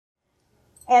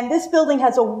And this building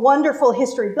has a wonderful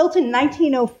history, built in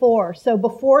 1904, so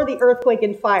before the earthquake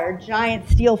and fire, giant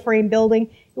steel frame building.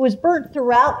 It was burnt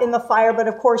throughout in the fire, but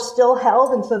of course still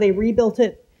held, and so they rebuilt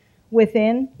it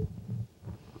within.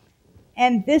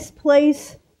 And this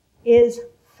place is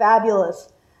fabulous.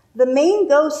 The main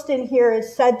ghost in here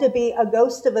is said to be a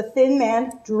ghost of a thin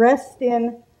man dressed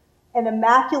in an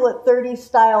immaculate 30s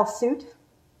style suit,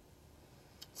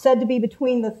 said to be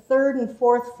between the 3rd and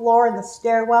 4th floor in the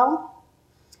stairwell.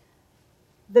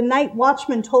 The night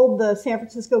watchman told the San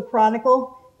Francisco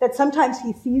Chronicle that sometimes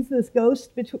he sees this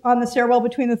ghost on the stairwell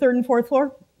between the 3rd and 4th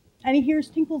floor, and he hears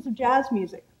tinkles of jazz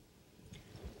music.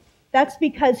 That's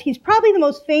because he's probably the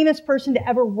most famous person to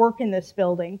ever work in this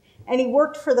building, and he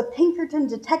worked for the Pinkerton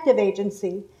Detective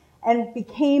Agency and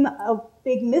became a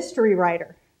big mystery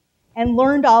writer and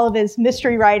learned all of his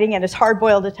mystery writing and his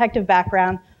hard-boiled detective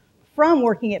background from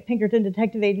working at Pinkerton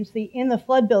Detective Agency in the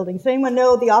Flood building. Does anyone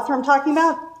know the author I'm talking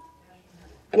about?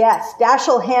 Yes,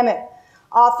 Dashiell Hammett,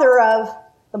 author of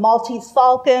The Maltese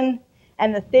Falcon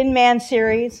and the Thin Man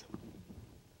series.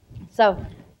 So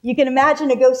you can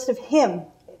imagine a ghost of him,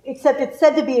 except it's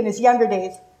said to be in his younger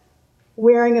days,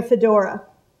 wearing a fedora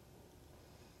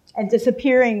and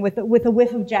disappearing with a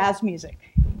whiff of jazz music.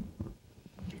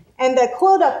 And the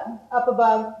quote up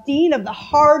above, Dean of the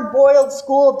hard-boiled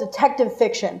school of detective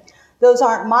fiction. Those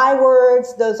aren't my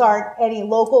words. Those aren't any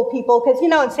local people. Because,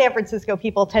 in San Francisco,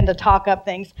 people tend to talk up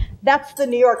things. That's the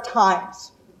New York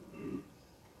Times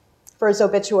for his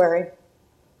obituary.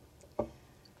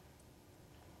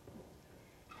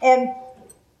 And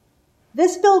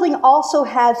this building also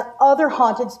has other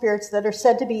haunted spirits that are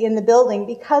said to be in the building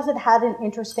because it had an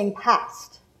interesting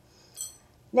past.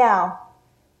 Now,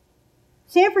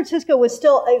 San Francisco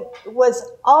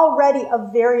was already a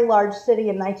very large city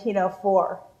in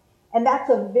 1904. And that's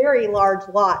a very large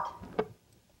lot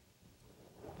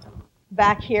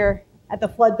back here at the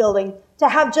Flood building to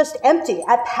have just empty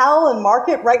at Powell and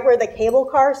Market, right where the cable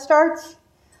car starts.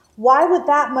 Why would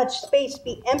that much space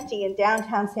be empty in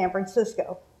downtown San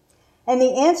Francisco? And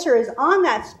the answer is, on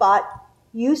that spot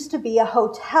used to be a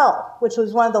hotel, which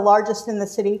was one of the largest in the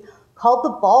city, called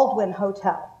the Baldwin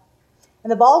Hotel.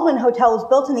 And the Baldwin Hotel was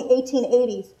built in the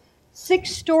 1880s. 6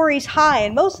 stories high,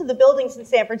 and most of the buildings in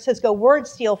San Francisco weren't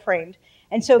steel framed.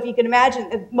 And so if you can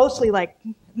imagine, mostly like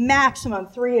maximum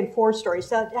 3 and 4 stories.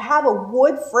 So to have a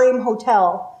wood frame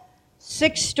hotel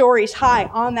 6 stories high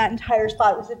on that entire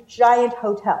spot, it was a giant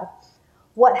hotel.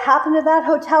 What happened to that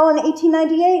hotel in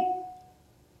 1898?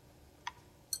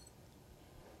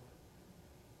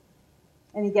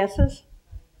 Any guesses?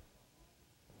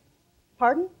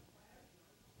 Pardon?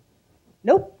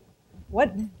 Nope.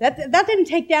 What? That didn't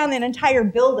take down an entire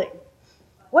building.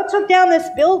 What took down this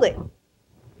building?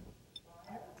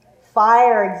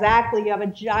 Fire, exactly. You have a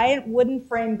giant wooden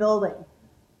frame building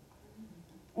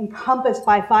encompassed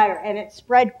by fire, and it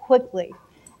spread quickly.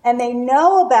 And they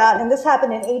know about, and this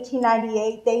happened in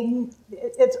 1898,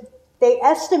 they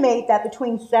estimate that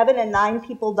between 7 and 9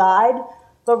 people died,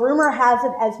 but rumor has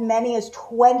it as many as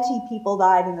 20 people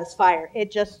died in this fire.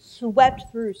 It just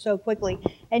swept through so quickly.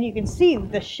 And you can see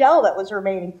the shell that was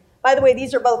remaining. By the way,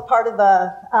 these are both part of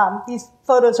these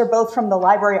photos are both from the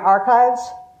library archives.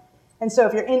 And so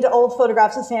if you're into old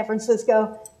photographs of San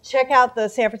Francisco, check out the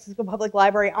San Francisco Public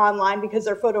Library online because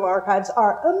their photo archives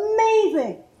are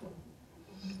amazing.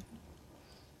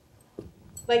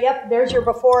 But yep, there's your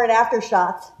before and after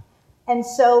shots. And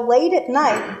so late at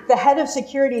night, the head of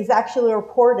security has actually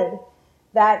reported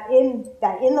that in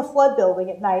the Flood building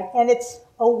at night, and it's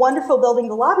a wonderful building.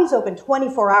 The lobby's open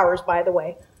 24 hours, by the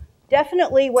way.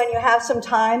 Definitely when you have some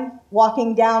time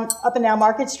walking up and down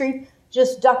Market Street,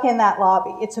 just duck in that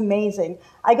lobby. It's amazing.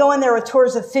 I go in there with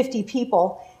tours of 50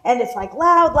 people, and it's like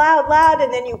loud, loud, loud,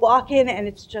 and then you walk in and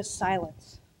it's just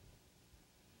silence.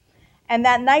 And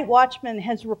that night watchman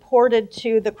has reported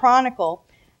to the Chronicle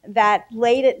that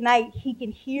late at night he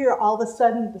can hear all of a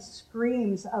sudden the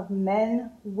screams of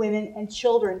men, women, and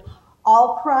children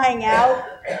all crying out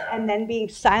and then being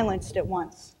silenced at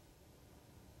once.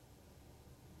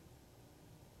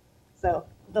 So,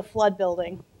 the Flood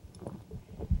building.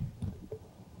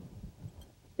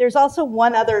 There's also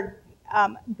one other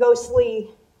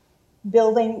ghostly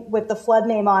building with the Flood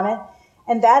name on it,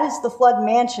 and that is the Flood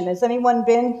Mansion. Has anyone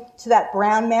been to that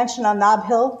brown mansion on Nob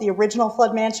Hill, the original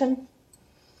Flood Mansion,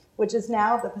 which is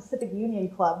now the Pacific Union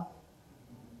Club?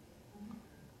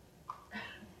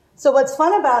 So what's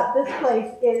fun about this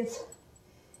place is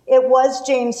it was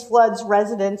James Flood's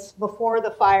residence before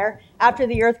the fire. After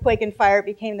the earthquake and fire, it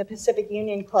became the Pacific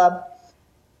Union Club.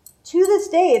 To this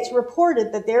day, it's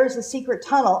reported that there is a secret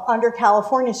tunnel under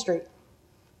California Street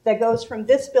that goes from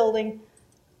this building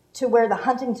to where the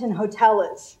Huntington Hotel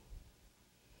is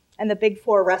and the Big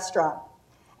Four restaurant.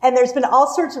 And there's been all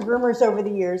sorts of rumors over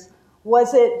the years.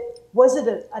 Was it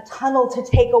a tunnel to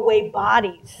take away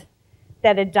bodies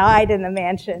that had died in the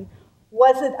mansion?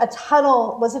 Was it a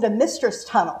tunnel? Was it a mistress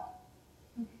tunnel?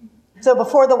 So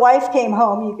before the wife came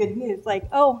home, it's like,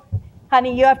 oh,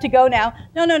 honey, you have to go now.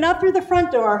 No, not through the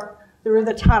front door, through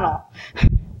the tunnel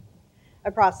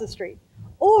across the street.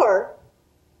 Or,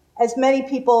 as many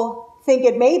people think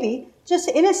it may be, just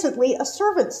innocently a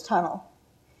servant's tunnel.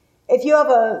 If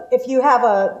you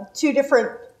have two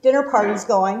different dinner parties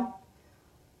going,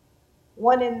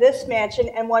 one in this mansion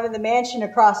and one in the mansion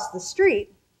across the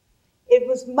street, it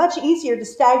was much easier to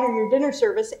stagger your dinner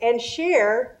service and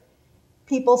share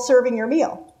people serving your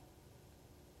meal.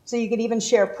 So you could even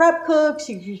share prep cooks,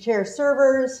 you could share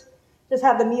servers, just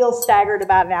have the meals staggered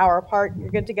about an hour apart, and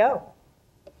you're good to go.